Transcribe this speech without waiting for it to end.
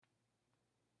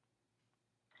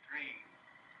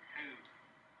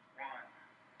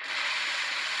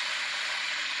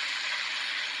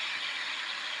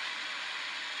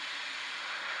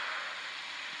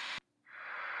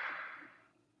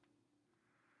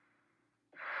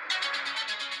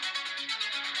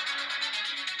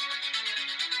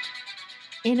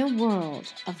In a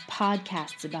world of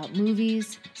podcasts about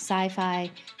movies,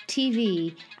 sci-fi,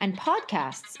 TV, and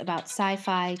podcasts about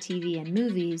sci-fi, TV, and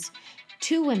movies,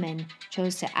 two women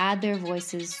chose to add their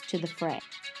voices to the fray.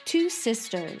 Two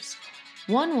sisters.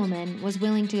 One woman was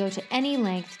willing to go to any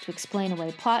length to explain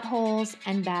away plot holes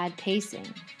and bad pacing.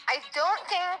 I don't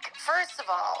think, first of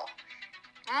all,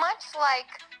 much like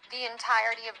the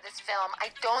entirety of this film, I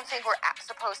don't think we're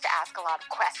supposed to ask a lot of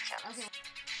questions.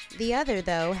 The other,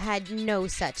 though, had no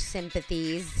such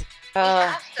sympathies.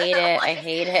 Oh, hate it. I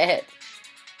hate it.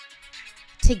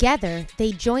 Together,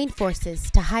 they joined forces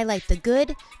to highlight the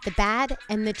good, the bad,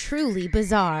 and the truly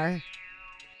bizarre.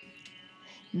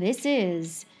 This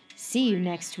is See You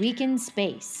Next Week in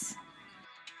Space.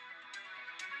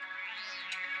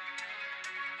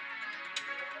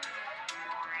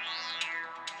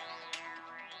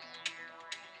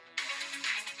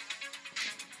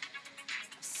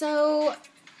 So,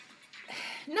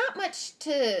 not much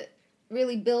to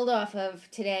really build off of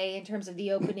today in terms of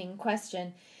the opening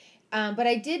question, but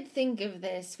I did think of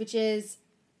this, which is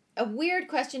a weird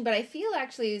question, but I feel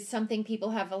actually is something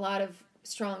people have a lot of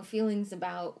strong feelings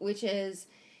about, which is,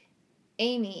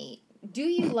 Amy, do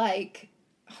you like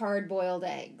hard-boiled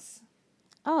eggs?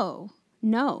 Oh,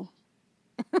 no.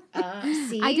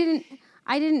 See? I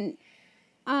didn't,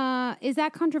 is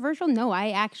that controversial? No, I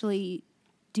actually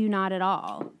do not at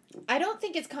all. I don't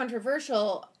think it's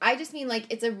controversial. I just mean like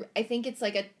I think it's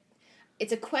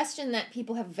a question that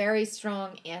people have very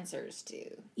strong ansers to.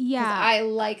 Yeah. 'Cause I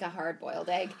like a hard-boiled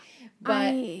egg, but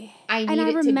I need and I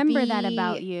it remember to be... that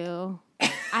about you.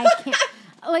 I can't,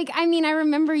 I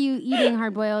remember you eating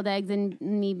hard-boiled eggs and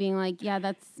me being like, yeah,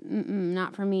 that's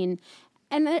not for me.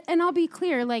 And I'll be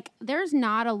clear, like, there's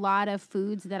not a lot of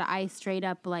foods that I straight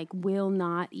up, like, will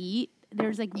not eat.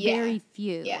 There's, like, very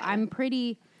few. Yeah.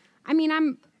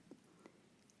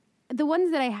 The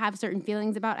ones that I have certain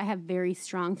feelings about, I have very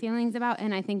strong feelings about,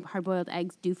 and I think hard-boiled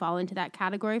eggs do fall into that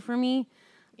category for me.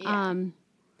 Yeah.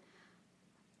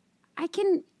 I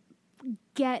can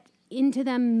get into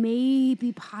them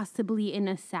maybe possibly in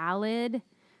a salad.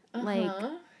 Like,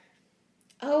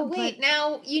 oh, wait,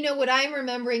 now, you know what I'm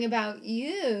remembering about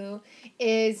you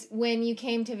is when you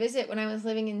came to visit when I was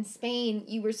living in Spain,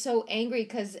 you were so angry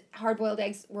because hard-boiled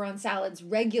eggs were on salads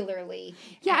regularly.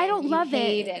 Yeah, I don't love it. You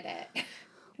hated it.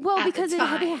 Well, because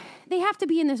they have to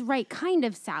be in this right kind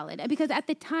of salad. Because at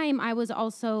the time, I was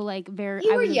also like You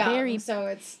were young, so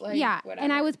it's like whatever.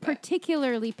 And I was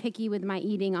particularly picky with my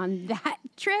eating on that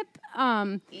trip.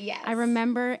 Yes, I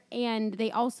remember, and they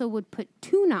also would put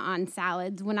tuna on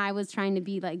salads when I was trying to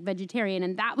be like vegetarian,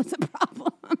 and that was a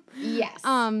problem. Yes.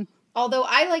 Although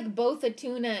I like both a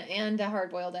tuna and a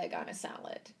hard-boiled egg on a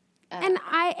salad. And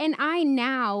I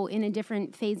now, in a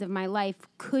different phase of my life,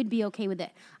 could be okay with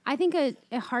it. I think a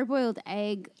hard-boiled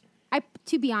egg,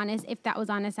 to be honest, if that was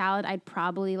on a salad, I'd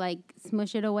probably like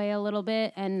smush it away a little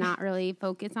bit and not really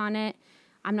focus on it.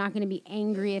 I'm not going to be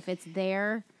angry if it's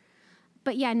there.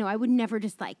 But yeah, no, I would never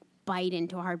just like bite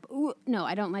into a no,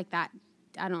 I don't like that.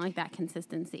 I don't like that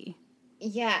consistency.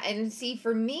 Yeah, and see,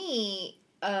 for me,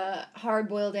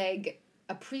 hard-boiled egg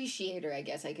appreciator, I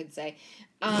guess I could say,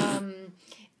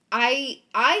 I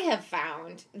have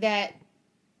found that,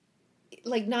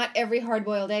 like, not every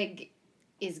hard-boiled egg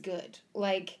is good.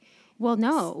 Like, well,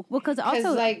 no, well, because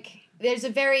also like there's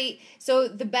so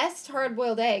the best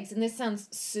hard-boiled eggs, and this sounds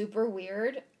super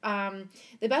weird.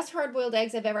 The best hard-boiled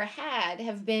eggs I've ever had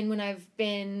have been when I've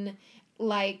been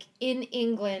like in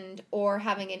England or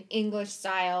having an English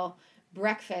style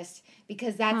breakfast,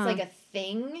 because that's like a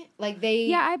thing. Like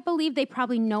I believe they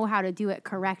probably know how to do it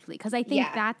correctly, because I think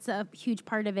that's a huge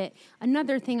part of it.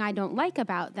 Another thing I don't like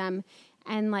about them,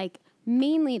 and like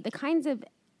mainly the kinds of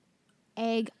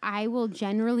egg I will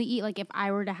generally eat, like if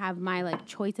I were to have my like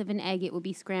choice of an egg, it would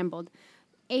be scrambled.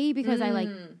 Because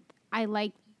I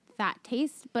like that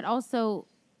taste, but also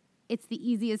it's the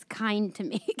easiest kind to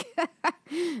make.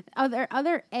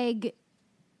 Other egg.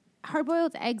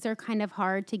 Hard-boiled eggs are kind of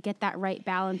hard to get that right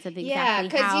balance of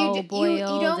exactly how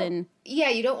boiled.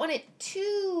 You don't want it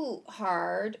too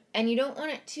hard, and you don't want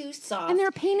it too soft. And they're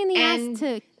a pain in the ass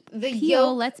to peel,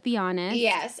 yolk, let's be honest.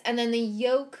 Yes, and then the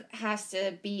yolk has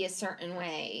to be a certain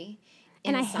way.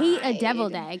 And I hate a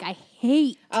deviled egg. I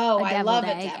hate a deviled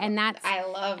egg. And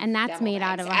that's made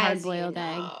out of a hard-boiled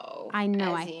egg. I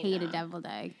know, I hate a deviled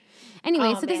egg.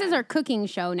 Anyway, so this is our cooking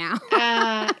show now.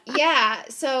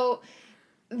 So...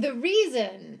 The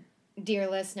reason, dear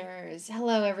listeners,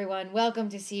 hello everyone, welcome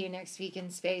to See You Next Week in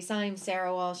Space. I'm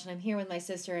Sarah Walsh, and I'm here with my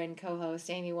sister and co-host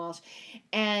Amy Walsh.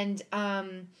 And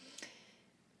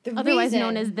otherwise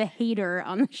known as the hater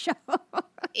on the show.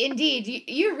 Indeed,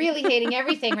 you're really hating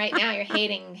everything right now. You're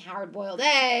hating hard-boiled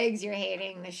eggs. You're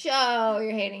hating the show.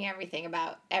 You're hating everything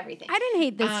about everything. I didn't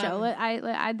hate this show.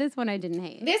 This one I didn't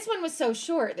hate. This one was so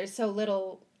short. There's so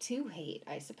little to hate,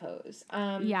 I suppose.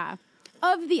 Yeah.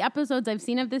 Of the episodes I've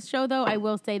seen of this show, though, I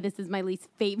will say this is my least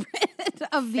favorite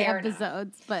of the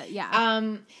episodes. But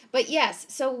yeah. But yes,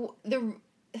 so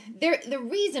the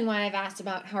reason why I've asked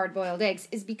about hard-boiled eggs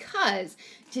is because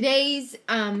today's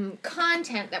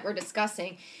content that we're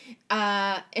discussing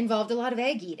involved a lot of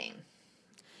egg eating.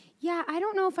 Yeah, I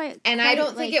don't know if I... And I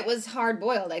don't think it was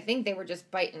hard-boiled. I think they were just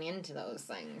biting into those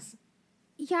things.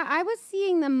 Yeah, I was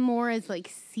seeing them more as, like,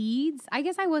 seeds. I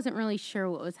guess I wasn't really sure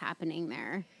what was happening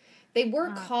there. They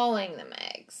were calling them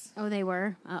eggs. Oh, they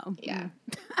were? Oh. Yeah.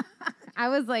 I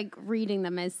was, like, reading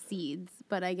them as seeds,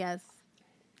 but I guess...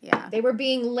 Yeah. They were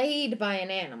being laid by an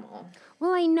animal.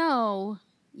 Well, I know.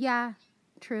 Yeah,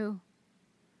 true.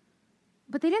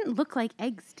 But they didn't look like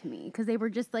eggs to me because they were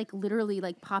just like literally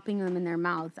like popping them in their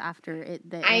mouths after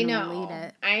the animal ate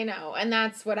it. I know. And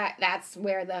that's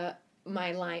where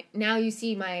my line. Now you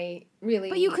see my really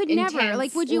But you could never,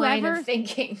 like, would you line ever of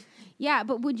thinking. Yeah,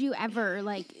 but would you ever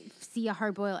like see a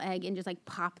hard-boiled egg and just like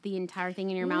pop the entire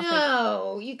thing in your mouth?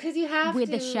 No, because you have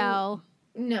with to the shell.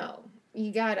 No,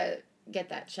 you gotta get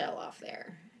that shell off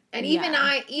there. And even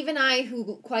I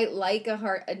who quite like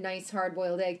a nice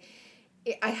hard-boiled egg,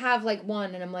 I have like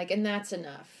one and I'm like, and that's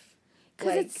enough.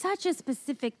 Because it's such a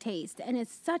specific taste and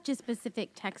it's such a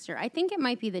specific texture. I think it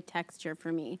might be the texture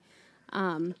for me.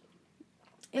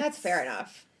 That's fair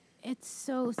enough. It's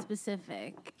so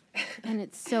specific and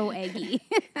it's so eggy.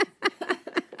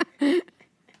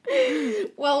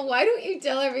 Well, why don't you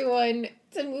tell everyone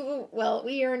to move? Well,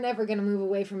 we are never going to move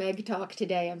away from egg talk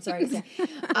today. I'm sorry to say.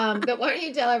 But why don't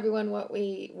you tell everyone what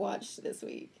we watched this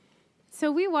week? So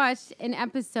we watched an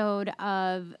episode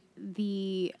of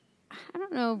I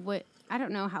don't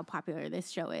know how popular this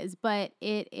show is, but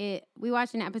we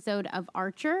watched an episode of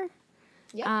Archer.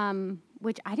 Yep.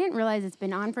 Which I didn't realize it's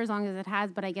been on for as long as it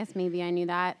has, but I guess maybe I knew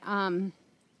that.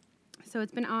 So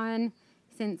it's been on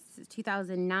since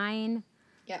 2009.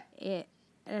 Yeah.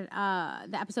 The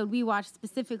episode we watched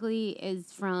specifically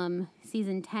is from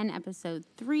season 10, episode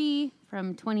 3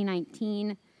 from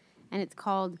 2019, and it's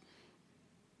called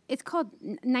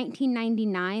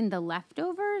 1999, The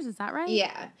Leftovers. Is that right?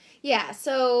 Yeah. Yeah.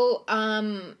 So,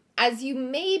 as you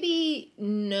maybe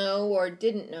know or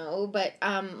didn't know, but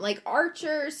like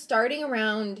Archer, starting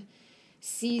around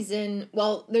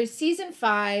there's season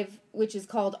 5, which is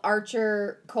called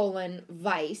Archer: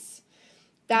 Vice.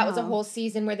 That was a whole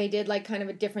season where they did like kind of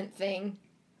a different thing.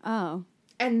 Oh.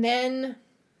 And then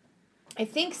I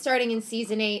think starting in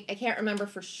season 8, I can't remember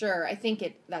for sure. I think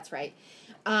that's right.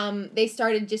 They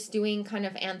started just doing kind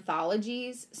of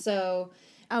anthologies. So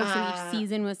each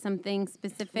season was something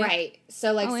specific? Right.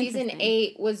 So like season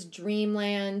 8 was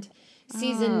Dreamland.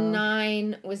 Season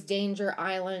 9 was Danger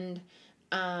Island.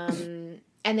 And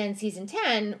then season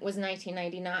 10 was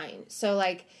 1999. So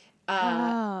like,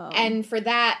 and for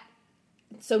that,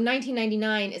 so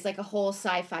 1999 is like a whole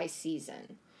sci-fi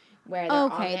season where they're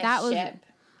on this ship.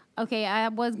 Okay, I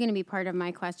was going to be part of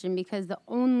my question because the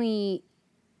only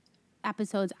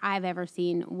episodes I've ever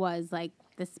seen was like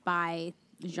the spy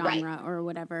genre or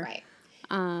whatever. Right.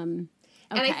 Okay. And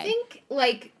I think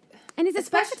like... And is it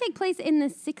supposed to take place in the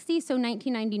 60s, so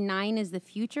 1999 is the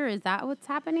future? Is that what's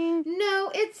happening?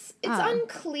 No, it's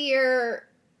unclear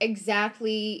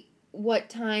exactly what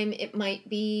time it might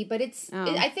be, but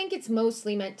I think it's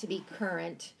mostly meant to be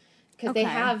current because they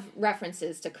have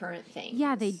references to current things.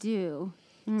 Yeah, they do.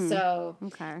 So,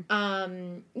 okay.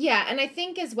 Yeah, and I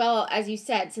think as well, as you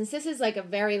said, since this is like a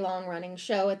very long-running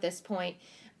show at this point,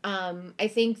 I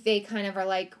think they kind of are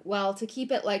like, well, to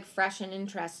keep it like fresh and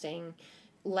interesting,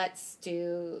 let's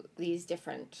do these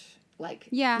different like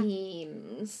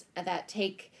themes that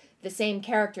take the same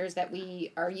characters that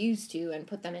we are used to and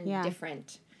put them in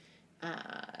different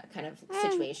kind of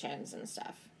situations and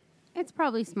stuff. It's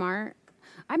probably smart.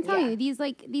 I'm telling you,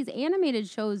 these animated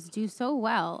shows do so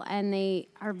well, and they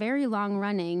are very long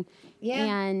running. Yeah,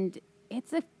 and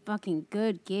it's a fucking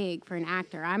good gig for an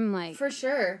actor. I'm like, for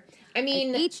sure. I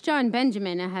mean, H. John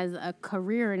Benjamin has a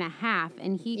career and a half,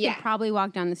 and he could probably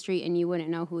walk down the street and you wouldn't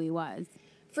know who he was.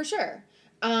 For sure.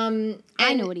 I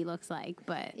know what he looks like,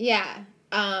 but yeah.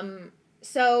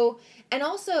 So, and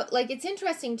also, like, it's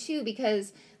interesting, too,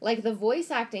 because, like, the voice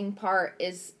acting part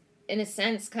is, in a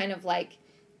sense, kind of, like,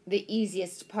 the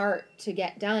easiest part to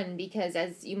get done, because,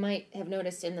 as you might have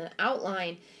noticed in the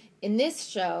outline, in this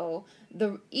show,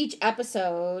 each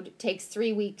episode takes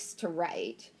 3 weeks to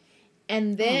write,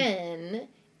 and then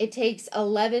it takes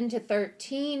 11 to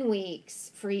 13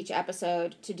 weeks for each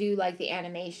episode to do like the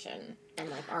animation and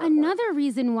like artwork. Another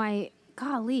reason why,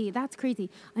 golly, that's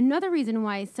crazy. Another reason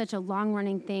why such a long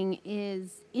running thing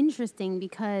is interesting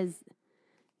because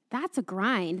that's a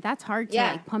grind. That's hard to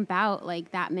like pump out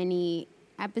like that many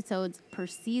episodes per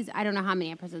season. I don't know how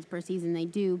many episodes per season they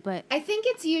do, but I think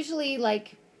it's usually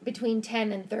like between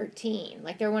 10 and 13.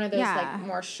 Like they're one of those like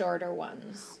more shorter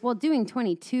ones. Well, doing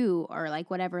 22 or like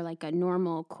whatever like a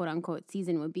normal quote unquote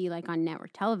season would be like on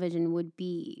network television would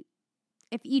be,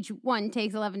 if each one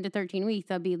takes 11 to 13 weeks,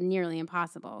 that'd be nearly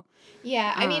impossible.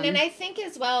 Yeah, I mean, and I think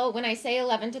as well, when I say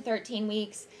 11 to 13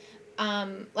 weeks,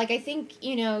 like I think,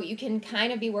 you know, you can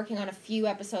kind of be working on a few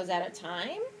episodes at a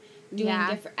time, doing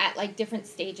different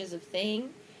stages of thing.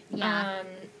 Yeah.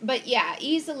 But yeah,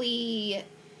 easily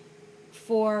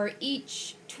for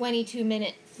each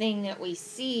 22-minute thing that we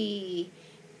see,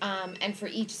 and for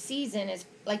each season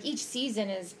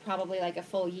is probably like a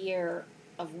full year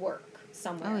of work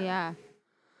somewhere. Oh yeah.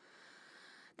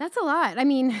 That's a lot. I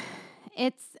mean,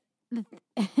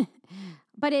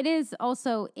 but it is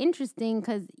also interesting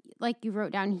because, like you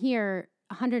wrote down here,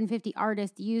 150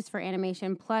 artists used for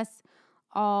animation, plus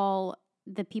all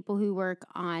the people who work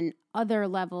on other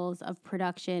levels of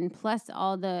production, plus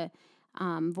all the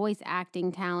voice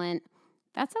acting talent.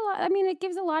 That's a lot. I mean, it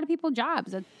gives a lot of people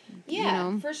jobs.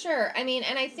 For sure. I mean,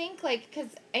 and I think, like, because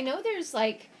I know there's,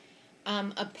 like,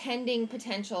 a pending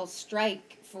potential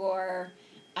strike for,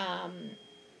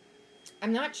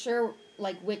 I'm not sure,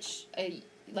 like, which,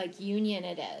 union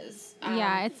it is.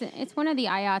 It's one of the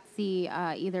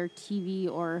IATSE, either TV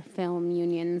or film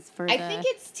unions for I think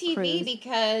it's TV crews.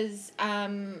 because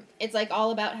it's, like,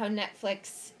 all about how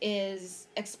Netflix is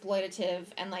exploitative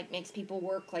and, like, makes people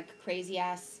work, like,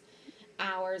 crazy-ass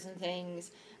hours and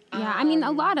things. Yeah, I mean,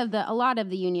 a lot of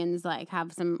the unions, like,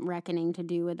 have some reckoning to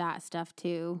do with that stuff,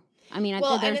 too. I mean,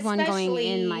 there's one going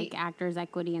in, like, Actors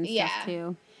Equity and stuff,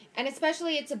 too. And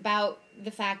especially it's about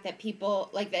the fact that people,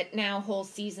 like, that now whole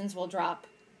seasons will drop,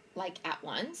 like, at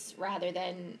once rather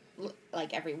than,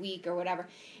 like, every week or whatever.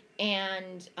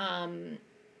 And,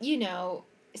 you know,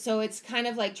 so it's kind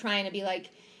of like trying to be like,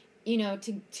 you know,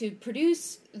 to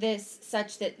produce this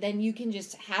such that then you can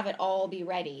just have it all be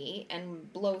ready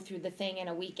and blow through the thing in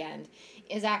a weekend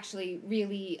is actually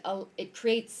really, it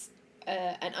creates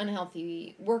an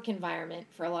unhealthy work environment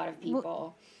for a lot of people.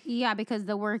 Well, yeah, because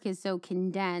the work is so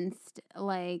condensed.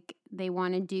 Like, they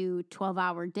want to do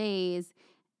 12-hour days,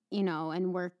 you know,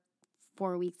 and work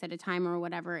 4 weeks at a time or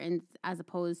whatever, and as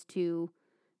opposed to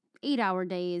 8-hour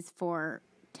days for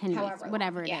 10 weeks,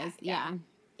 whatever it is. Yeah.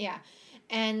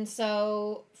 And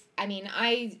so, I mean,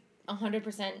 I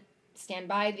 100% stand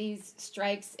by these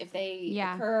strikes if they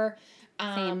occur.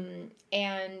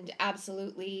 And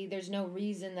absolutely, there's no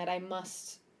reason that I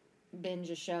must binge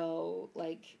a show.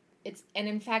 Like, and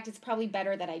in fact, it's probably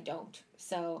better that I don't.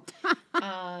 So,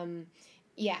 that's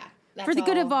for the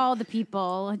good of all the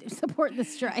people, support the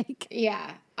strike.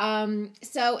 Yeah.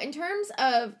 So in terms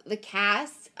of the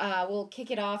cast, we'll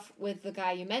kick it off with the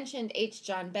guy you mentioned, H.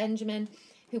 Jon Benjamin,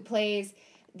 who plays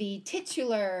the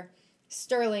titular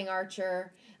Sterling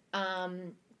Archer.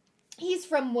 He's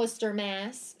from Worcester,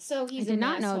 Mass, so he's I did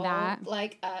not know that.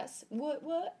 Like us.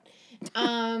 What?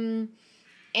 And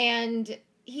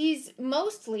he's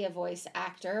mostly a voice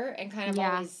actor and kind of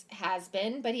always has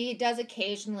been, but he does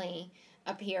occasionally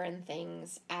appear in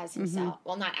things as himself.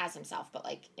 Well, not as himself, but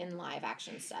like in live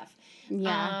action stuff.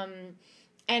 Yeah.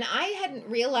 And I hadn't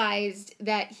realized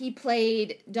that he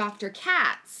played Dr.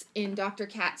 Katz in Dr.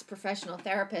 Katz Professional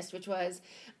Therapist, which was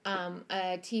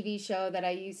a TV show that I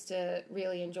used to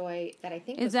really enjoy. That I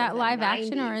think is that live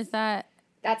action or is that?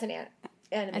 That's an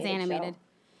animated.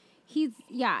 Show. His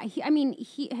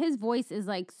voice is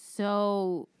like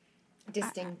so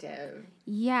distinctive.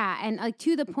 Yeah, and like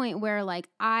to the point where like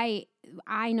I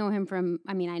know him from.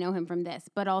 I mean, I know him from this,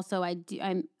 but also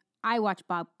I watch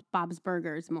Bob's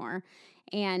Burgers more.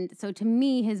 And so to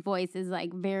me, his voice is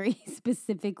like very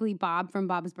specifically Bob from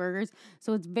Bob's Burgers.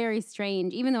 So it's very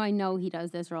strange, even though I know he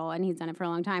does this role and he's done it for a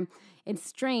long time. It's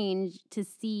strange to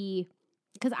see,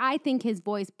 because I think his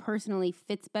voice personally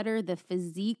fits better the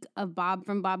physique of Bob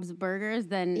from Bob's Burgers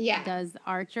than does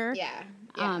Archer. Yeah.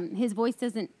 His voice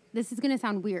doesn't, this is going to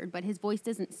sound weird, but his voice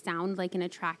doesn't sound like an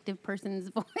attractive person's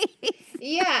voice.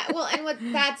 Yeah, well, and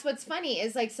what's funny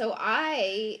is like, so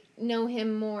I know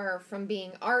him more from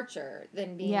being Archer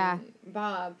than being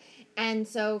Bob. And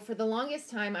so for the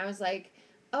longest time I was like,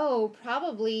 oh,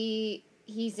 probably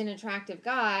he's an attractive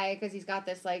guy because he's got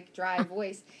this like dry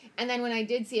voice. And then when I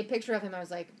did see a picture of him, I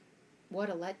was like, what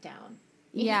a letdown.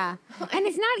 Yeah. And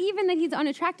it's not even that he's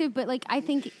unattractive, but like I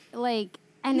think like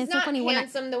And he's it's not so funny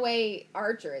handsome the way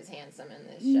Archer is handsome in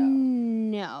this show.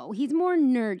 No, he's more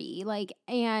nerdy. Like,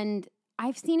 and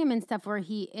I've seen him in stuff where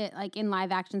like in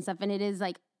live action stuff, and it is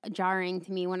like jarring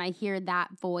to me when I hear that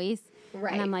voice.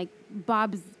 Right. And I'm like,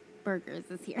 Bob's Burgers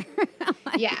is here.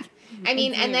 Like, yeah. I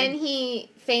mean, and then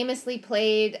he famously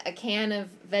played a can of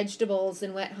vegetables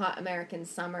in Wet Hot American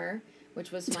Summer,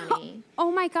 which was funny.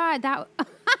 Oh my God, that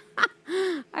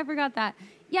I forgot that.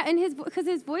 Yeah, and because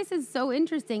his voice is so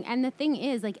interesting, and the thing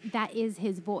is, like, that is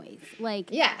his voice. Like,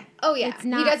 yeah, oh yeah, it's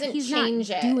not, he doesn't he's change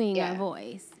not it. doing a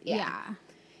voice. Yeah.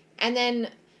 And then,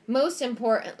 most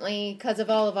importantly, because of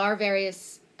all of our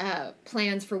various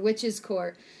plans for Witches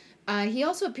Court, he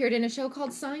also appeared in a show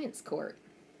called Science Court.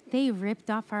 They ripped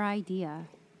off our idea.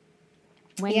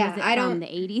 When was it from? The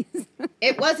 80s?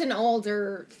 It was an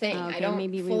older thing. Okay, I don't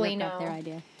maybe fully we know. ripped off their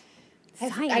idea.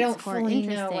 I don't fully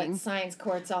know what Science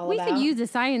Court's all about. We could use a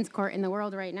Science Court in the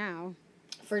world right now.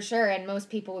 For sure, and most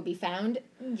people would be found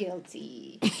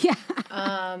guilty.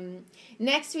 Yeah.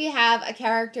 Next, we have a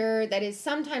character that is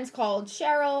sometimes called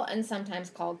Cheryl and sometimes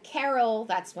called Carol.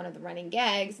 That's one of the running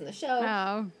gags in the show.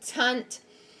 Oh. Tunt.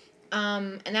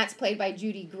 And that's played by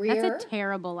Judy Greer. That's a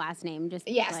terrible last name.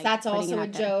 Yes, like, that's also a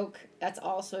joke. That's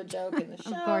also a joke in the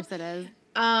show. Of course it is.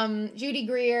 Judy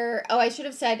Greer. Oh, I should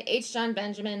have said H. John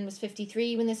Benjamin was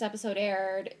 53 when this episode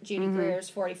aired. Judy Greer's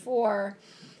 44.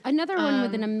 Another one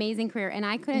with an amazing career, and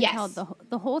I couldn't yes. tell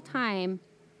the whole time,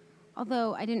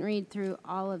 although I didn't read through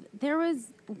all of there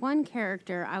was one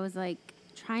character I was like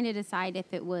trying to decide if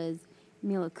it was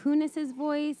Mila Kunis's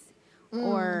voice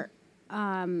or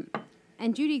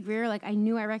and Judy Greer, like I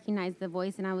knew I recognized the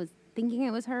voice and I was thinking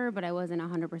it was her, but I wasn't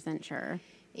 100% sure.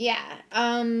 Yeah.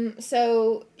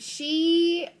 So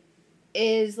she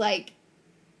is like,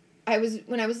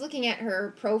 when I was looking at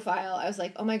her profile, I was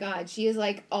like, oh my God, she is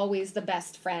like always the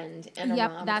best friend in a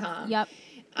rom-com. Yep.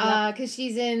 Because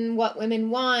she's in What Women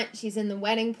Want, she's in The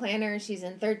Wedding Planner, she's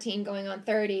in 13 Going on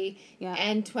 30,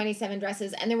 and 27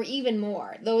 Dresses, and there were even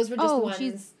more. Those were just the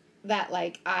ones that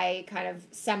like I kind of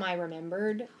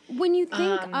semi-remembered. When you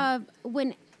think of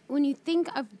when you think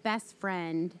of best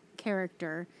friend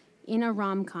character in a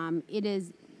rom-com, it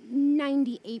is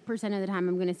 98% of the time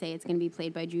I'm going to say it's going to be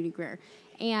played by Judy Greer.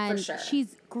 And For sure.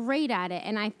 she's great at it,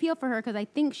 and I feel for her because I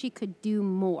think she could do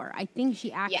more. I think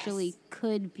she actually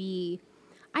could be...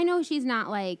 I know she's not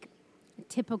like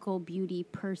typical beauty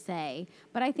per se,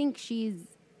 but I think she's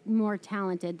more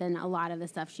talented than a lot of the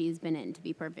stuff she's been in, to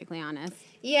be perfectly honest.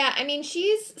 Yeah, I mean,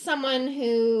 she's someone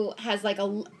who has like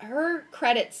her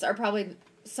credits are probably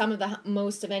some of the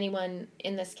most of anyone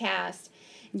in this cast.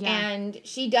 Yeah. And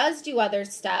she does do other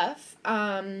stuff.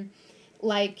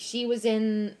 Like she was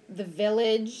in The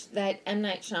Village, that M.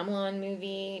 Night Shyamalan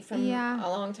movie from a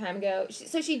long time ago.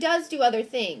 So she does do other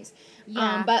things.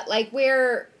 Yeah. But like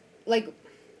where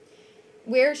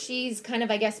she's kind of,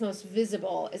 I guess, most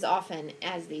visible is often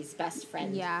as these best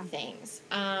friend things.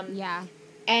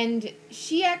 And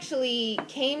she actually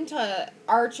came to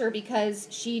Archer because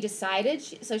she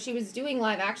decided, so she was doing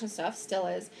live action stuff, still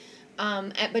is,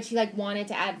 but she like wanted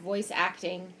to add voice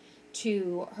acting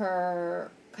to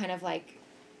her kind of like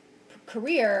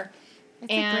career.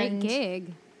 It's a great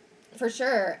gig. For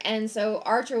sure. And so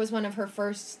Archer was one of her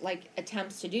first like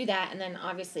attempts to do that, and then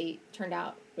obviously turned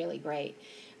out really great.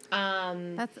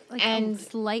 That's like a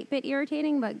slight bit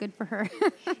irritating, but good for her.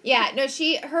 Yeah, no,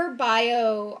 her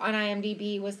bio on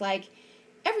IMDb was like,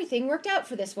 everything worked out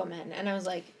for this woman. And I was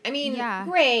like, I mean,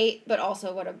 great, but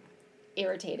also what a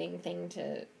irritating thing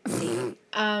to see.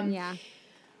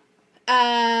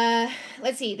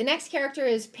 Let's see. The next character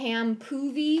is Pam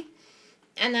Poovey,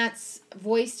 and that's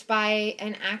voiced by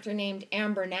an actor named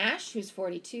Amber Nash, who's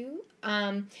 42.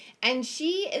 And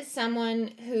she is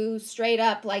someone who straight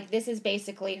up, like, this is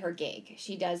basically her gig.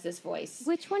 She does this voice.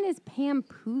 Which one is Pam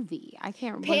Poovey? I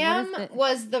can't remember. Pam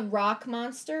was the rock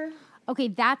monster. Okay,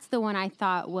 that's the one I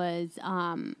thought was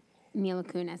Mila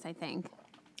Kunis, I think.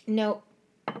 Nope.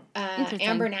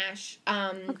 Amber Nash.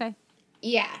 Okay.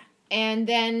 Yeah. And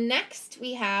then next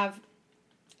we have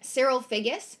Cyril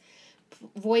Figgis,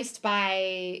 voiced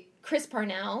by Chris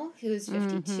Parnell, who's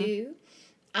 52.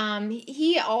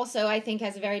 He also, I think,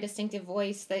 has a very distinctive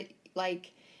voice that,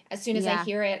 like, as soon as I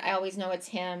hear it, I always know it's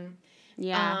him.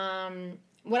 Yeah.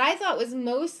 What I thought was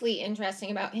mostly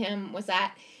interesting about him was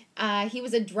that he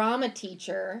was a drama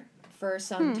teacher for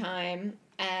some time,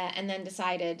 and then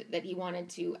decided that he wanted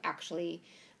to actually,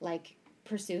 like,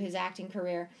 pursue his acting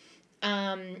career.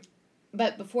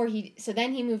 But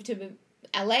then he moved to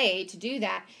LA to do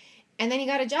that, and then he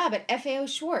got a job at FAO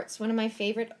Schwartz, one of my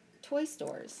favorite toy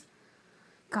stores.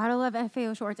 Gotta love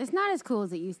FAO Schwartz. It's not as cool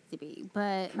as it used to be,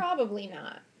 but... Probably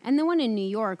not. And the one in New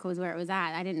York was where it was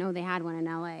at. I didn't know they had one in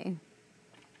L.A.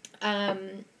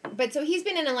 But so he's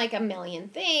been in like a million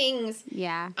things.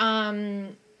 Yeah.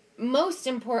 Most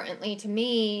importantly to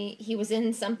me, he was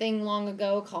in something long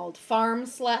ago called Farm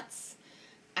Sluts.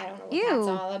 I don't know what that's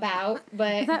all about,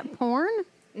 but... Is that porn?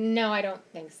 No, I don't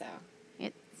think so.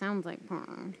 It sounds like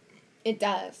porn. It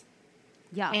does.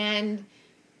 Yeah. And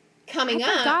coming up...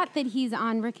 I forgot that he's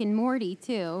on Rick and Morty,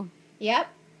 too. Yep.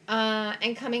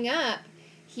 And coming up,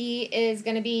 he is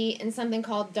going to be in something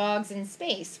called Dogs in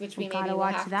Space, which we maybe will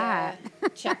have to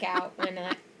check out when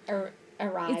that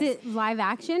arrives. Is it live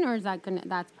action, or is that gonna?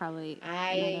 That's probably.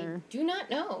 I do not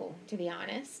know, to be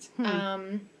honest.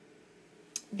 Then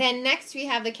next we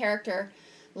have the character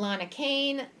Lana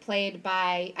Kane, played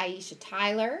by Aisha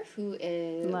Tyler, who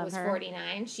was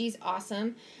 49. She's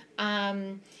awesome.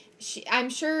 I'm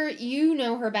sure you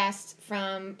know her best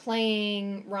from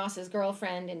playing Ross's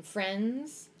girlfriend in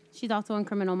Friends. She's also in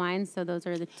Criminal Minds, so those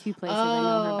are the two places I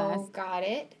know her best. Oh, got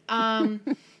it.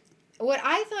 What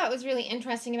I thought was really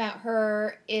interesting about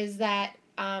her is that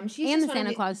she's and just the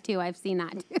Santa Claus too. I've seen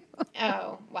that too.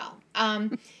 Oh well.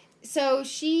 So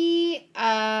she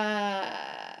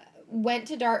went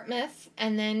to Dartmouth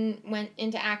and then went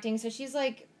into acting. So she's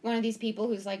like one of these people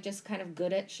who's like just kind of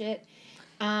good at shit.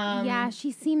 Yeah,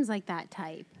 she seems like that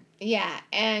type. Yeah,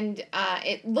 and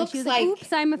it looks like,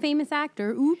 oops, I'm a famous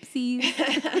actor. Oopsies.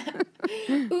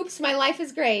 Oops, my life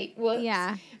is great. Whoops.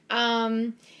 Yeah.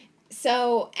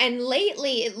 So, and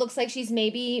lately it looks like she's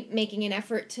maybe making an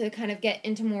effort to kind of get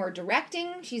into more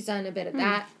directing. She's done a bit of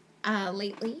that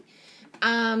lately.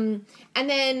 And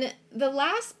then the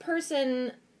last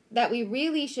person that we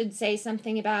really should say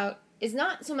something about is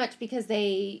not so much because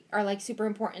they are like super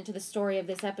important to the story of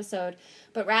this episode,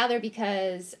 but rather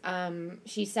because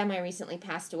she semi-recently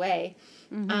passed away.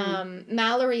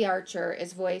 Mallory Archer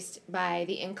is voiced by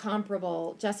the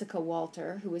incomparable Jessica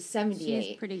Walter, who was 78.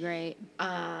 She's pretty great.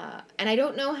 And I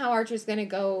don't know how Archer's going to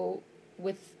go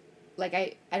with, like,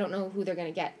 I don't know who they're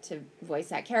going to get to voice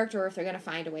that character, or if they're going to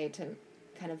find a way to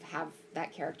kind of have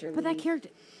that character But that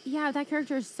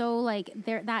character is so, like,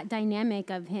 that dynamic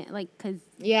of him, like, because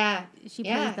she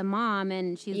plays the mom,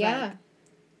 and she's like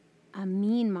a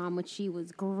mean mom, which she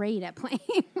was great at playing.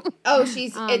 Oh,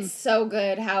 it's so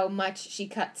good how much she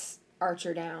cuts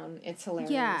Archer down. It's hilarious.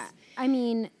 Yeah, I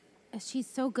mean, she's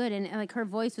so good, and like her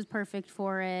voice was perfect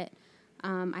for it.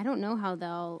 I don't know how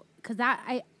they'll, because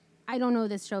I don't know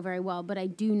this show very well, but I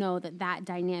do know that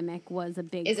dynamic was a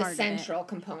big part of it. Is a central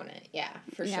component,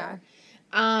 for sure.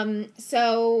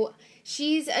 So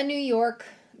she's a New York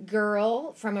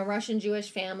girl from a Russian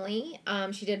Jewish family.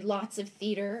 She did lots of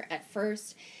theater at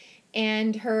first,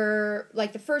 and her,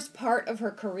 like, the first part of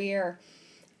her career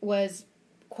was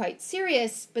quite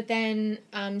serious, but then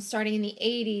starting in the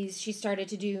 80s, she started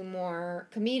to do more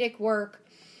comedic work.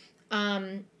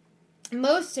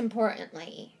 Most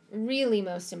importantly,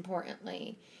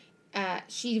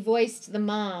 she voiced the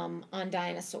mom on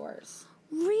Dinosaurs.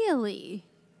 Really?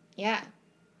 Yeah.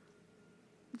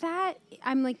 That,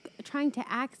 I'm like trying to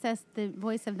access the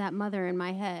voice of that mother in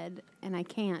my head, and I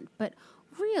can't. But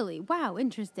really, wow,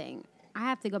 interesting. I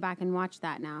have to go back and watch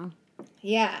that now.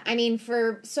 Yeah, I mean,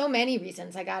 for so many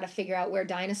reasons, I got to figure out where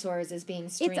Dinosaurs is being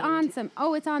streamed. It's on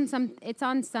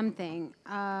something.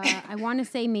 I want to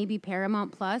say maybe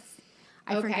Paramount Plus.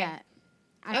 I forget,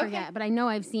 but I know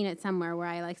I've seen it somewhere where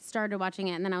I like started watching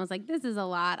it and then I was like, this is a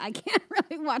lot. I can't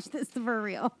really watch this for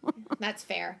real. That's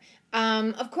fair.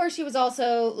 Of course, she was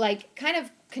also like kind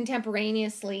of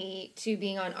contemporaneously to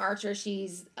being on Archer.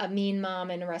 She's a mean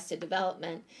mom in Arrested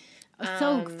Development.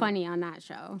 So funny on that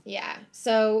show. Yeah.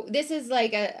 So this is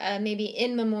like a maybe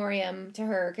in memoriam to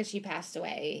her because she passed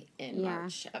away in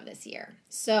March of this year.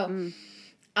 So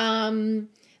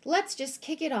let's just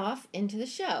kick it off into the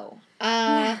show.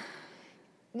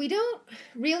 We don't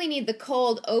really need the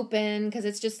cold open because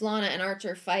it's just Lana and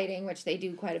Archer fighting, which they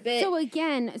do quite a bit. So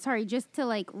again, sorry, just to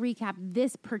like recap,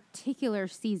 this particular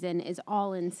season is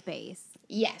all in space.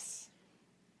 Yes.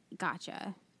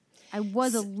 Gotcha. I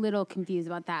was a little confused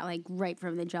about that, like right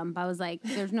from the jump. I was like,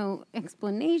 there's no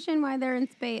explanation why they're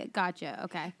in space. Gotcha.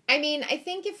 Okay. I mean, I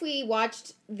think if we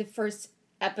watched the first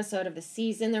episode of the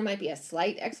season, there might be a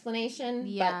slight explanation.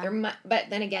 Yeah.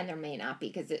 But then again, there may not be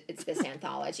because it's this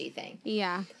anthology thing.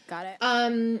 Yeah. Got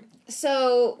it.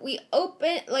 So we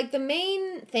open, like the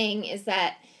main thing is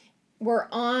that we're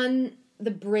on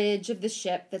the bridge of the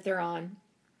ship that they're on.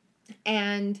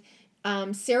 And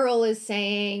Cyril is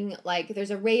saying, like,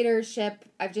 there's a raider ship.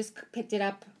 I've just picked it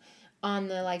up on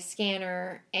the, like,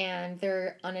 scanner, and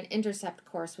they're on an intercept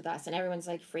course with us, and everyone's,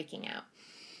 like, freaking out.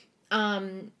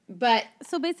 But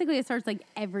so basically it starts like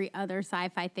every other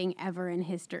sci-fi thing ever in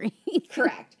history.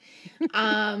 correct.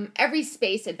 Every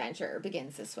space adventure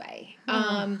begins this way.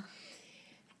 But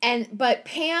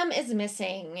Pam is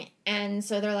missing, and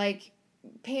so they're like,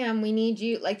 Pam, we need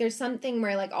you. Like, there's something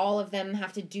where like all of them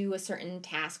have to do a certain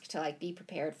task to like be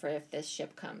prepared for if this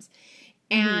ship comes.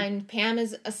 And Pam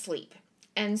is asleep.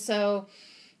 And so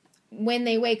when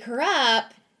they wake her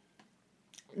up,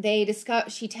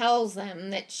 she tells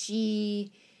them that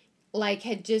she like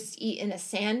had just eaten a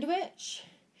sandwich.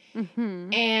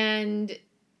 And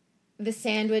the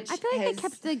sandwich I feel like they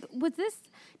kept like,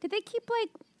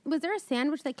 was there a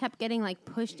sandwich that kept getting like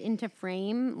pushed into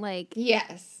frame? Like,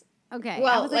 yes. Okay.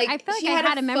 Well, I feel like I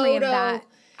had a memory of that.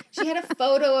 She had a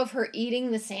photo of her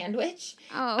eating the sandwich,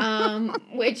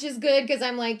 which is good because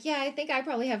I'm like, yeah, I think I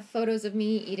probably have photos of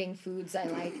me eating foods I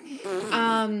like.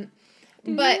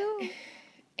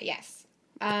 Yes.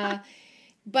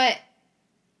 But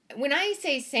when I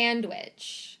say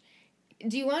sandwich,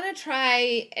 do you want to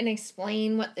try and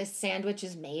explain what this sandwich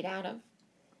is made out of?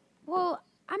 Well,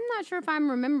 I'm not sure if I'm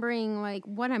remembering like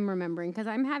what I'm remembering because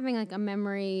I'm having like a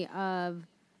memory of.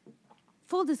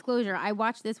 Full disclosure, I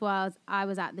watched this while I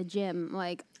was at the gym,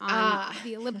 like on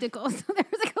the elliptical. So there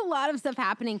was like a lot of stuff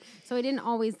happening. So I didn't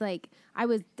always I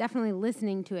was definitely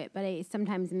listening to it, but I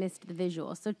sometimes missed the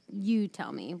visual. So you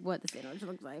tell me what the sandwich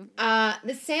looks like.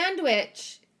 The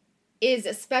sandwich is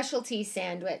a specialty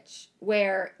sandwich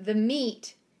where the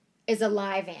meat is a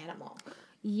live animal.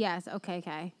 Yes.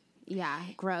 Okay. Yeah.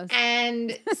 Gross.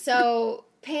 And so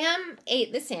Pam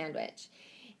ate the sandwich.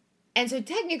 And so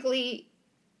technically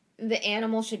the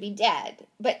animal should be dead.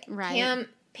 But Pam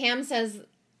says,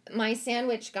 my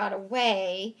sandwich got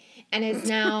away and is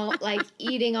now like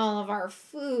eating all of our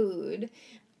food.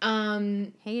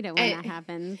 Hate it when that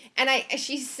happens. And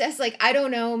she says like, I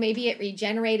don't know, maybe it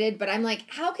regenerated, but I'm like,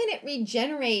 how can it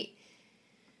regenerate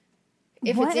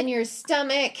if it's in your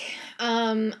stomach?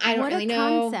 I don't really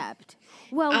know. What a concept.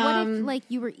 Well,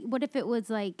 what if it was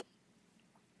like,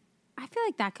 I feel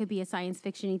like that could be a science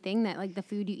fiction-y thing that like the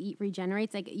food you eat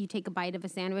regenerates. Like you take a bite of a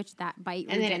sandwich, that bite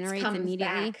regenerates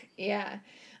immediately. Back. Yeah.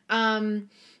 And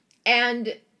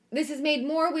this is made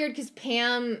more weird because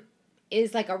Pam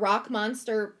is like a rock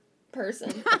monster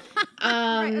person.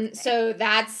 So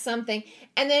that's something.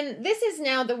 And then this is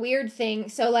now the weird thing.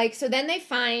 So then they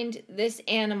find this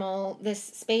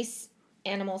space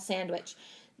animal sandwich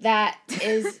that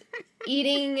is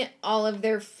eating all of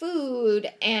their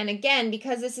food. And again,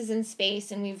 because this is in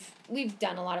space and we've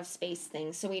done a lot of space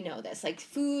things, so we know this. Like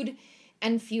food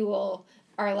and fuel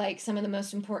are like some of the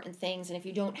most important things, and if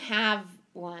you don't have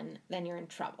one, then you're in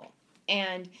trouble.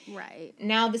 And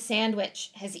now the sandwich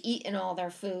has eaten all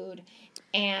their food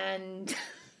and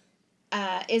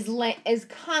is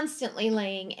constantly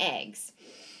laying eggs.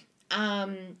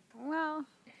 Well,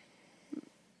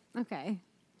 okay.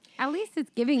 At least it's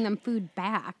giving them food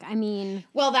back. I mean...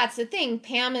 Well, that's the thing.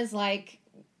 Pam is like,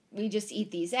 we just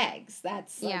eat these eggs.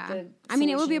 That's like the I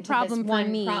mean, it would be a problem for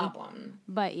me. Problem.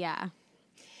 But yeah.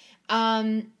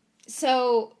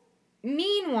 So,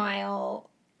 meanwhile,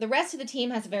 the rest of the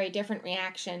team has a very different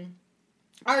reaction.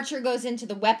 Archer goes into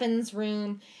the weapons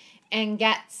room and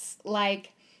gets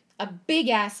like a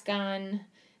big-ass gun,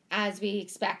 as we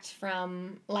expect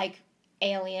from like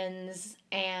Aliens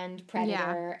and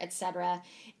Predator, etc.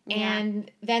 And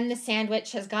then the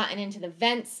sandwich has gotten into the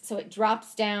vents, so it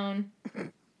drops down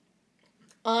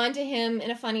onto him in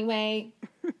a funny way.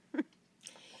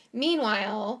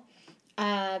 Meanwhile,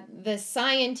 the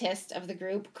scientist of the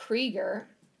group, Krieger,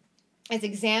 is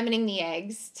examining the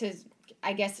eggs to,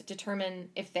 I guess, determine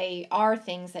if they are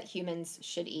things that humans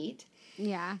should eat.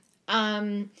 Yeah.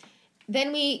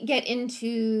 Then we get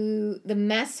into the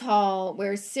mess hall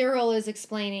where Cyril is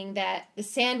explaining that the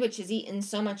sandwich has eaten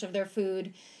so much of their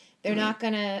food, they're not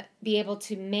going to be able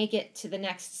to make it to the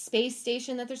next space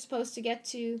station that they're supposed to get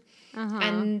to.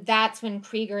 And that's when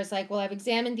Krieger is like, well, I've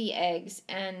examined the eggs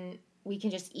and we can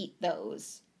just eat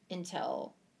those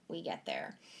until we get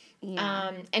there.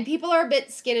 Yeah. And people are a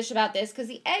bit skittish about this because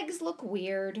the eggs look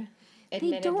weird.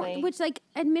 Admittedly. They don't, which, like,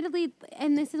 admittedly,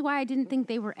 and this is why I didn't think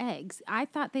they were eggs. I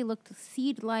thought they looked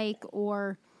seed-like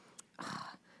or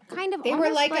kind of. They were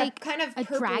like a kind of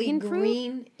purpley dragon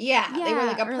green. Fruit? Yeah, they were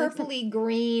like a purpley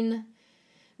green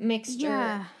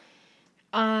mixture.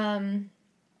 Yeah.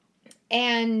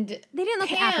 And they didn't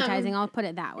look appetizing. I'll put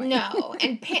it that way. No,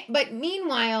 and but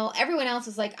meanwhile, everyone else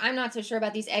is like, I'm not so sure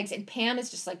about these eggs, and Pam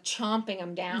is just like chomping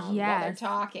them down while they're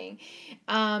talking.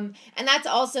 And that's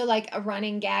also like a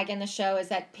running gag in the show is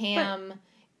that Pam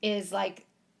is like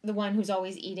the one who's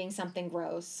always eating something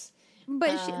gross.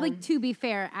 But to be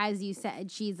fair, as you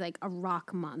said, she's like a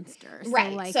rock monster. So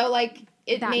right. So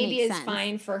it maybe is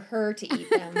fine for her to eat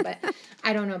them, but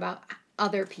I don't know about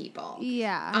other people.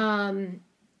 Yeah.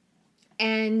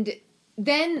 And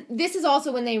then this is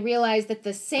also when they realize that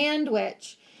the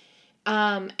sandwich,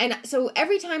 and so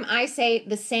every time I say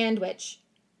the sandwich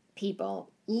people,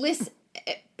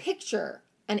 picture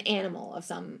an animal of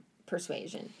some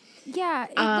persuasion. Yeah,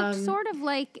 it looks sort of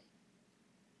like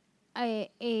a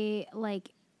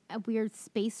weird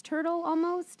space turtle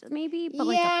almost, maybe, but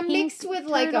like a pink mixed with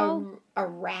turtle. like a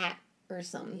rat or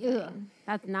something. Ugh,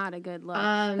 that's not a good look.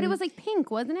 But it was like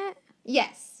pink, wasn't it?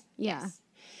 Yes. Yeah.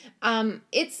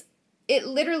 Yes. It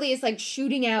literally is like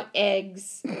shooting out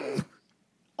eggs.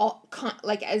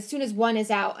 Like as soon as one is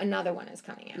out, another one is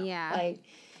coming out. Yeah. Like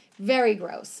very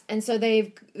gross. And so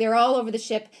they're all over the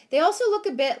ship. They also look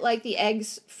a bit like the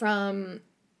eggs from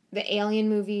the Alien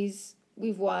movies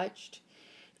we've watched.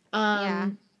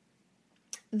 Then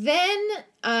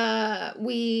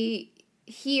we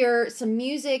hear some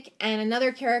music and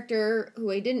another character who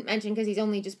I didn't mention because he's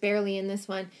only just barely in this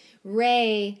one,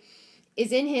 Ray,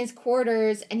 is in his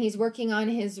quarters and he's working on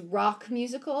his rock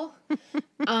musical.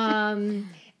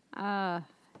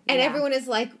 And everyone is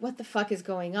like, what the fuck is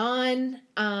going on?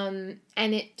 And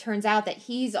it turns out that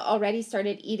he's already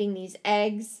started eating these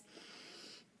eggs.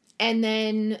 And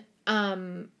then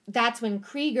that's when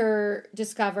Krieger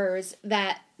discovers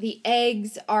that the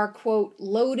eggs are, quote,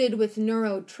 loaded with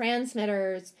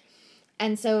neurotransmitters.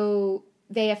 And so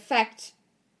they affect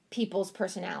people's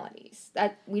personalities.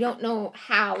 That we don't know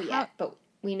how yet, but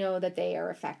we know that they are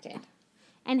affected.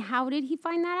 And how did he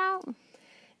find that out?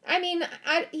 I mean,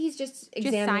 he's just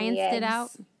examining the eggs. It out?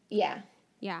 Yeah.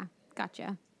 Yeah,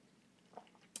 gotcha.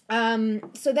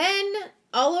 So then,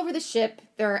 all over the ship,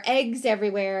 there are eggs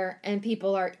everywhere, and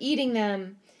people are eating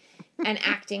them and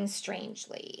acting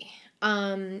strangely.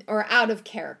 Or out of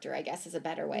character, I guess is a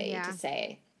better way to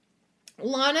say.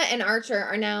 Lana and Archer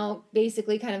are now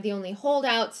basically kind of the only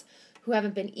holdouts who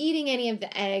haven't been eating any of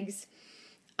the eggs.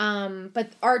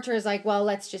 But Archer is like, well,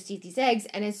 let's just eat these eggs.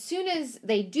 And as soon as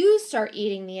they do start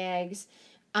eating the eggs,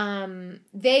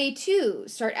 they too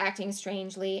start acting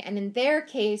strangely. And in their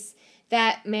case,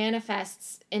 that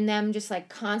manifests in them just like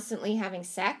constantly having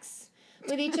sex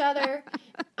with each other.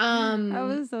 That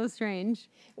was so strange.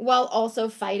 While also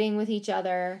fighting with each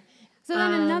other. So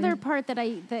then another part that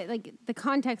the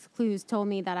context clues told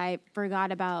me that I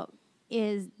forgot about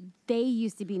is they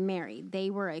used to be married. They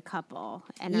were a couple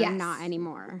and are not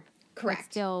anymore. Correct.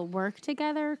 But still work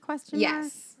together, question mark?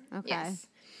 Yes. Okay. Yes.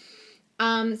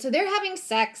 So they're having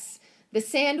sex. The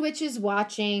sandwich is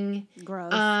watching.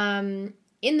 Gross.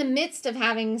 In the midst of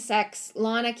having sex,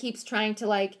 Lana keeps trying to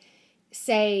like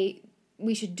say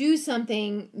we should do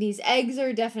something. These eggs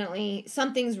are definitely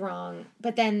something's wrong,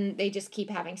 but then they just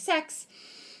keep having sex.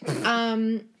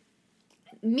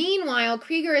 Meanwhile,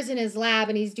 Krieger is in his lab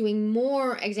and he's doing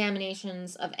more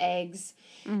examinations of eggs.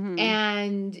 Mm-hmm.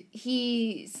 And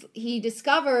he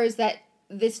discovers that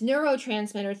this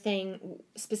neurotransmitter thing,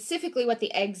 specifically what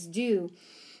the eggs do,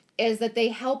 is that they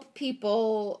help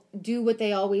people do what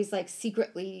they always like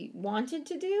secretly wanted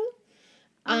to do.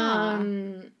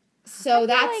 So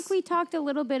that's like we talked a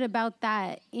little bit about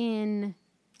that in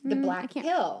the black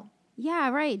pill.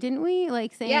 Yeah, right. Didn't we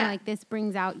like saying like this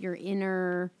brings out your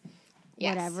inner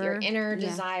whatever, your inner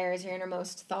desires, your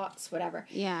innermost thoughts, whatever.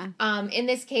 Yeah. In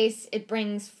this case, it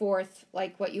brings forth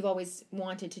like what you've always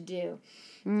wanted to do.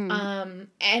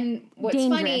 And what's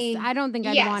dangerous. Funny, I don't think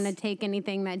I'd want to take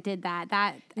anything that did that.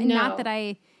 Not that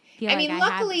I feel like I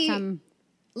luckily, have some.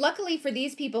 Luckily for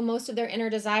these people, most of their inner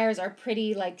desires are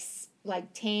pretty like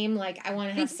tame. Like I want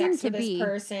to have sex with this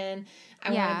person.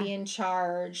 I want to be in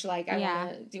charge. Like I want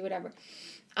to do whatever.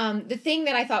 The thing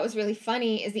that I thought was really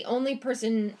funny is the only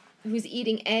person who's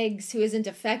eating eggs who isn't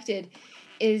affected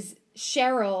is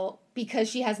Cheryl, because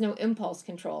she has no impulse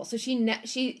control. So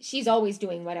she's always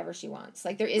doing whatever she wants.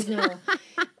 Like there is no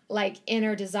like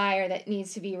inner desire that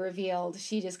needs to be revealed.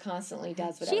 She just constantly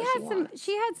does whatever she wants.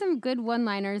 She had some good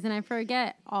one-liners, and I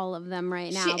forget all of them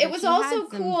right now. It was also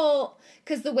cool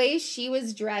because the way she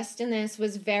was dressed in this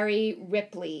was very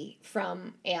Ripley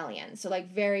from Alien. So like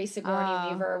very Sigourney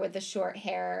Weaver with the short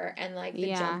hair and like the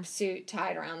jumpsuit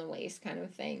tied around the waist kind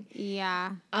of thing.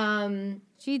 Yeah.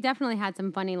 She definitely had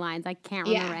some funny lines. I can't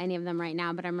remember any of them right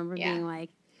now, but I remember being like,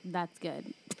 that's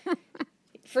good.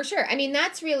 For sure. I mean,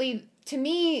 that's really, to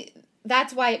me,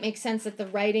 that's why it makes sense that the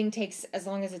writing takes as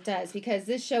long as it does, because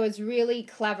this show is really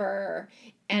clever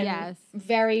and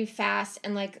very fast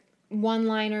and like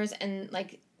one-liners and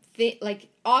like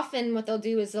often what they'll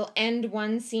do is they'll end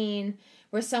one scene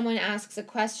where someone asks a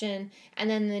question and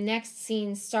then the next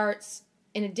scene starts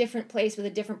in a different place with a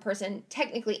different person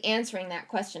technically answering that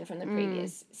question from the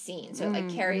previous scene. So it like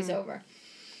carries over.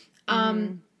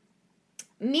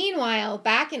 Meanwhile,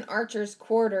 back in Archer's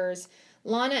quarters,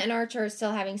 Lana and Archer are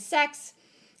still having sex.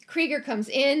 Krieger comes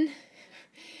in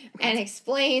and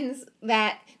explains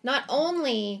that not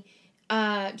only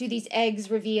do these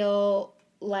eggs reveal,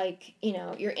 like, you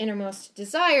know, your innermost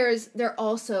desires, they're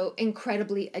also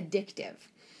incredibly addictive.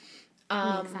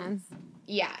 Makes sense.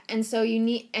 Yeah, and so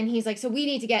he's like, so we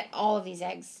need to get all of these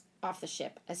eggs off the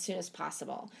ship as soon as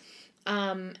possible.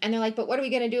 And they're like, but what are we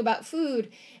going to do about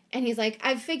food? And he's like,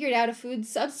 I've figured out a food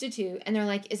substitute. And they're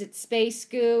like, is it space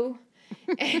goo?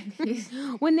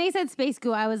 When they said space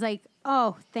goo, I was like,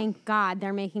 oh, thank God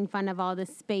they're making fun of all the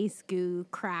space goo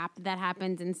crap that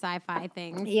happens in sci-fi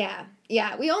things. Yeah.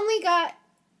 We only got...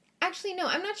 Actually, no,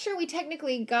 I'm not sure we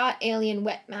technically got alien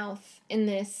wet mouth in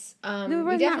this. There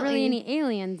was not really any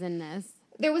aliens in this.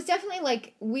 There was definitely,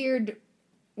 like, weird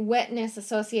wetness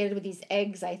associated with these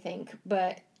eggs, I think,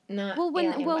 but not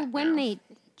alien wet when mouth. they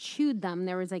chewed them,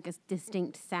 there was, like, a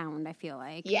distinct sound, I feel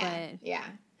like. Yeah.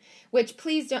 Which,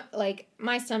 please don't, like,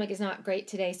 my stomach is not great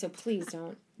today, so please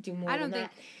don't do more than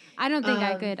that. I don't think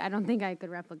I could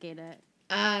replicate it.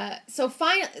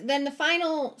 Then the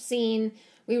final scene,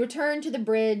 we return to the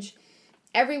bridge.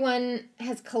 Everyone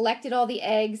has collected all the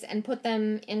eggs and put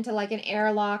them into, like, an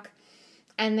airlock,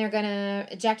 and they're gonna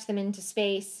eject them into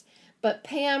space. But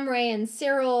Pam, Ray, and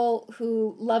Cyril,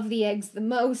 who love the eggs the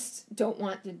most, don't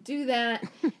want to do that.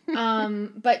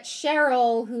 But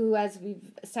Cheryl, who, as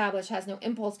we've established, has no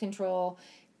impulse control,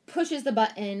 pushes the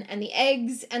button, and the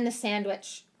eggs and the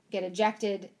sandwich get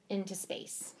ejected into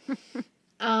space.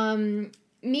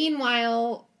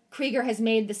 Meanwhile, Krieger has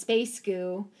made the space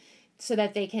goo so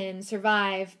that they can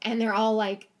survive, and they're all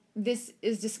like, this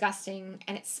is disgusting,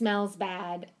 and it smells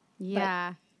bad.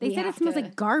 Yeah. They said it smells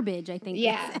like garbage, I think.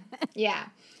 Yeah.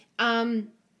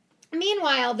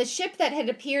 Meanwhile, the ship that had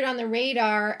appeared on the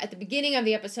radar at the beginning of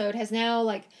the episode has now,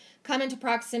 like, come into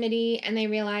proximity, and they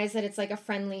realize that it's, like, a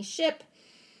friendly ship.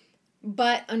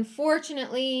 But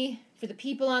unfortunately, for the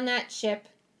people on that ship,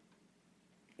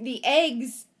 the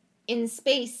eggs in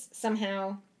space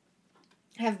somehow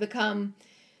have become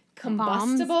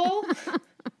combustible.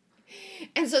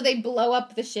 And so they blow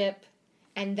up the ship,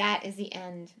 and that is the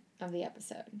end of the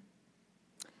episode.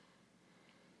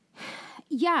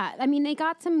 Yeah, I mean, they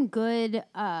got some good,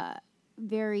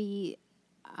 very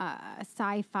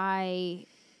sci-fi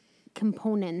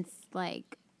components,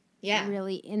 like,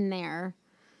 really in there.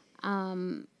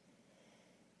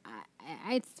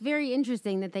 It's very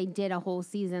interesting that they did a whole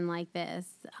season like this.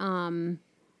 And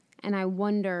I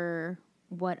wonder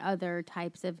what other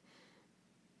types of...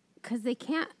 Because they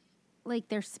can't... Like,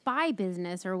 their spy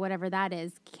business or whatever that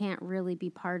is can't really be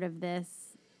part of this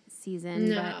season.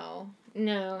 No.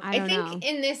 I think know.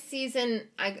 In this season,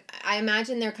 I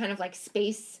imagine they're kind of like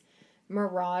space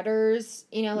marauders,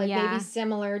 you know, like maybe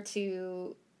similar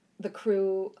to the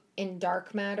crew in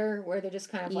Dark Matter, where they're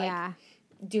just kind of like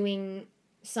doing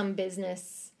some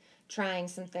business, trying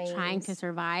some things. Trying to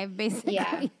survive, basically.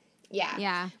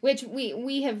 Yeah. Which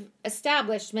we have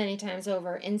established many times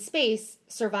over. In space,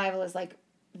 survival is like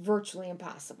virtually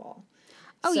impossible.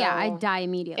 Oh, so I'd die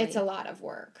immediately. It's a lot of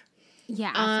work.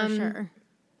 Yeah, for sure.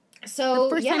 So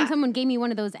the first time someone gave me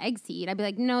one of those eggs to eat, I'd be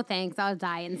like, no thanks, I'll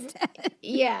die instead.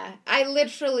 Yeah, I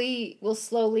literally will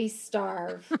slowly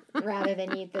starve rather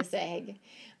than eat this egg.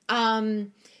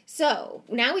 So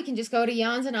now we can just go to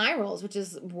yawns and eye rolls, which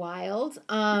is wild.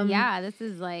 This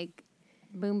is like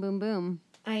boom, boom, boom.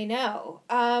 I know.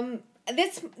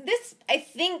 This I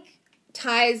think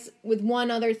ties with one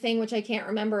other thing, which I can't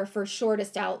remember, for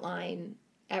shortest outline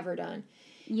ever done.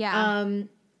 Yeah.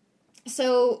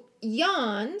 So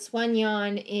yawns, one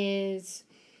yawn is,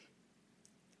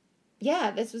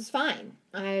 this was fine.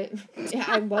 I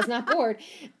was not bored.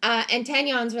 And 10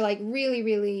 yawns were like, really,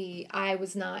 really, I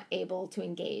was not able to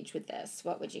engage with this.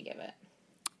 What would you give it?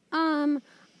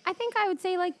 I think I would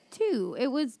say like 2. It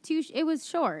was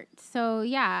short. So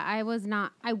yeah, I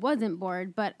wasn't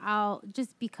bored, but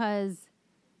just because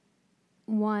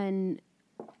 1,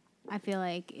 I feel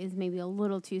like is maybe a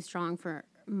little too strong for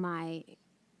my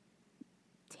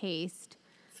taste.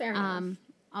 Fair enough.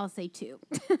 I'll say 2.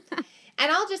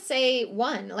 And I'll just say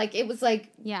 1. Like, it was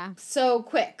like so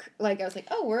quick. Like, I was like,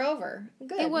 oh, we're over.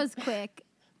 Good. It was quick.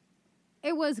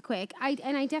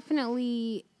 I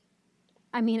definitely,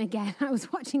 I mean, again, I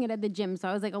was watching it at the gym, so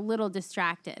I was like a little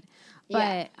distracted.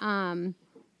 But it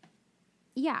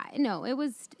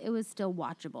was still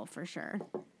watchable for sure.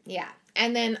 Yeah.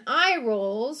 And then eye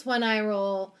rolls, one eye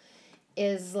roll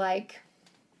is like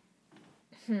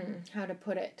How to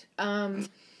put it?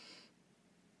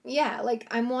 Yeah, like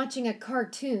I'm watching a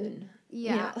cartoon.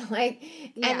 Yeah. You know, like,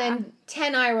 and then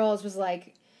 10 eye rolls was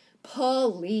like,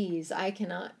 please, I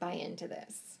cannot buy into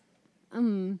this.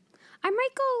 I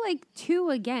might go like 2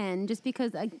 again, just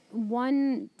because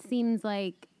 1 seems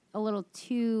like a little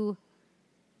too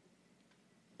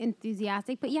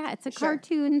enthusiastic. But yeah, it's a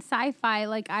cartoon sci-fi.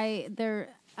 Like the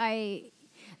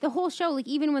whole show, like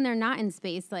even when they're not in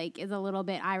space, like is a little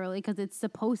bit eye rolly because it's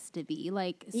supposed to be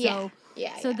like so.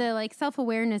 So the like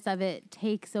self-awareness of it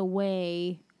takes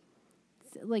away.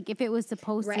 Like if it was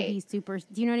supposed to be super,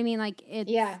 do you know what I mean? Like it's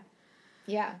yeah.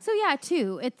 So yeah,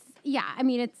 2. It's I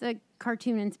mean it's a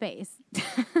cartoon in space.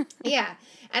 Yeah,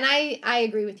 and I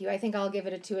agree with you. I think I'll give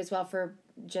it a 2 as well for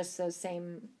just those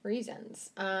same reasons.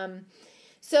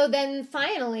 So then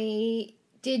finally,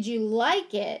 did you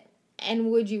like it,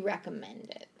 and would you recommend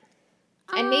it?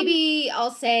 And maybe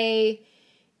I'll say,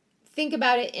 think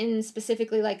about it in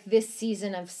specifically like this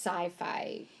season of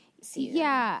sci-fi season.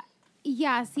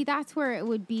 Yeah. See, that's where it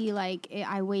would be like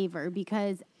I waver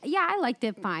because I liked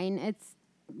it fine. It's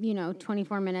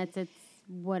 24 minutes. It's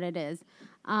what it is.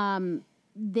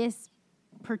 This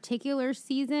particular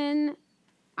season,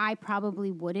 I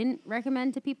probably wouldn't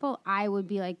recommend to people. I would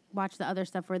be like, watch the other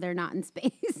stuff where they're not in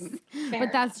space.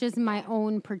 But that's just my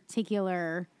own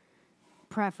particular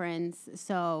preference.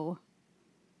 So,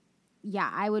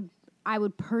 yeah, I would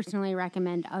personally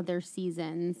recommend other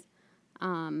seasons.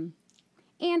 And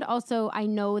also, I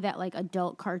know that like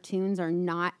adult cartoons are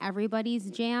not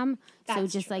everybody's jam. So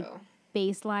just true. Like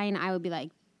baseline, I would be like,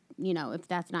 if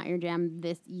that's not your jam,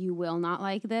 you will not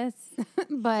like this.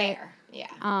 But fair,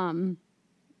 yeah.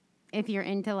 If you're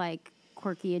into like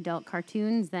quirky adult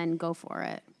cartoons, then go for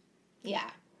it. Yeah.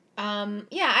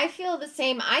 I feel the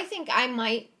same. I think I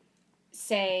might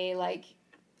say like,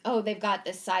 oh, they've got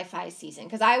this sci-fi season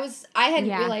because I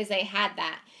hadn't realized they had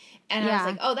that, and I was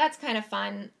like, oh, that's kind of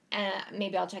fun.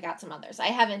 Maybe I'll check out some others. I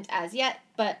haven't as yet,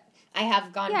 but I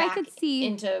have gone back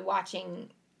into watching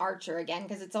Archer again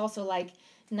because it's also like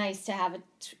nice to have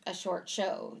a short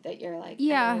show that you're like,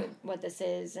 I know what this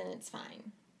is, and it's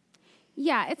fine.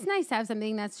 Yeah, it's nice to have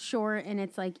something that's short and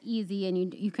it's like easy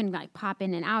and you can like pop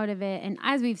in and out of it. And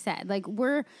as we've said, like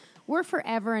we're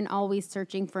forever and always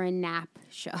searching for a nap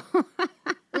show.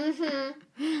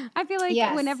 I feel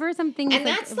like whenever something and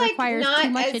that's requires too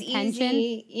much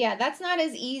attention. Yeah, that's not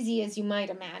as easy as you might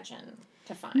imagine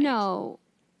to find. No.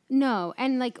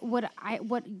 And like what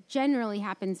generally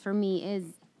happens for me is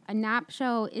a nap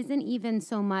show isn't even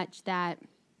so much that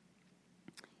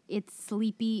it's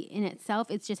sleepy in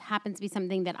itself. It just happens to be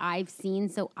something that I've seen,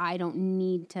 so I don't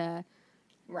need to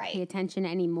pay attention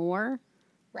anymore.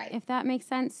 Right. If that makes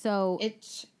sense. So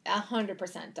it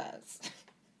 100% does.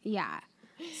 Yeah.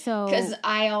 So because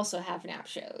I also have nap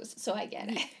shows, so I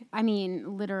get it. I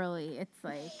mean, literally, it's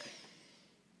like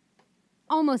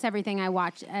almost everything I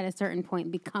watch at a certain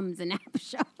point becomes a nap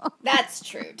show. That's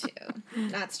true too.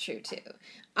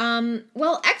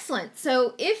 Well, excellent.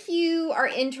 So if you are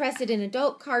interested in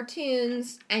adult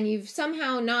cartoons and you've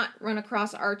somehow not run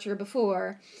across Archer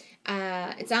before,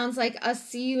 it sounds like us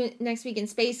See You Next Week in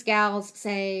Space gals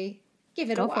say,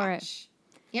 give it a watch. For it.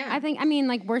 Yeah. I mean,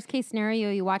 like worst case scenario,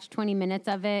 you watch 20 minutes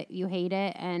of it, you hate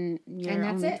it, and you're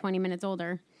only 20 minutes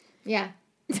older. Yeah.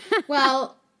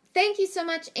 Well, thank you so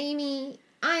much, Amy.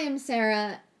 I am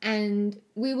Sarah, and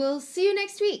we will see you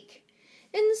next week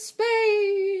in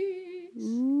space.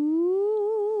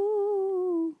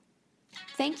 Ooh.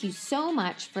 Thank you so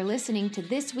much for listening to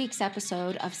this week's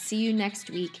episode of See You Next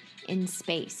Week in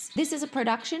Space. This is a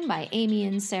production by Amy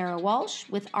and Sarah Walsh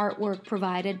with artwork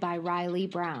provided by Riley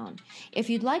Brown. If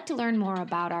you'd like to learn more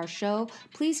about our show,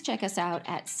 please check us out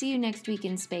at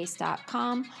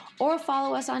seeyounextweekinspace.com or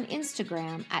follow us on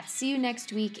Instagram at See You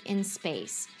Next Week in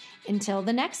Space. Until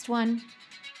the next one.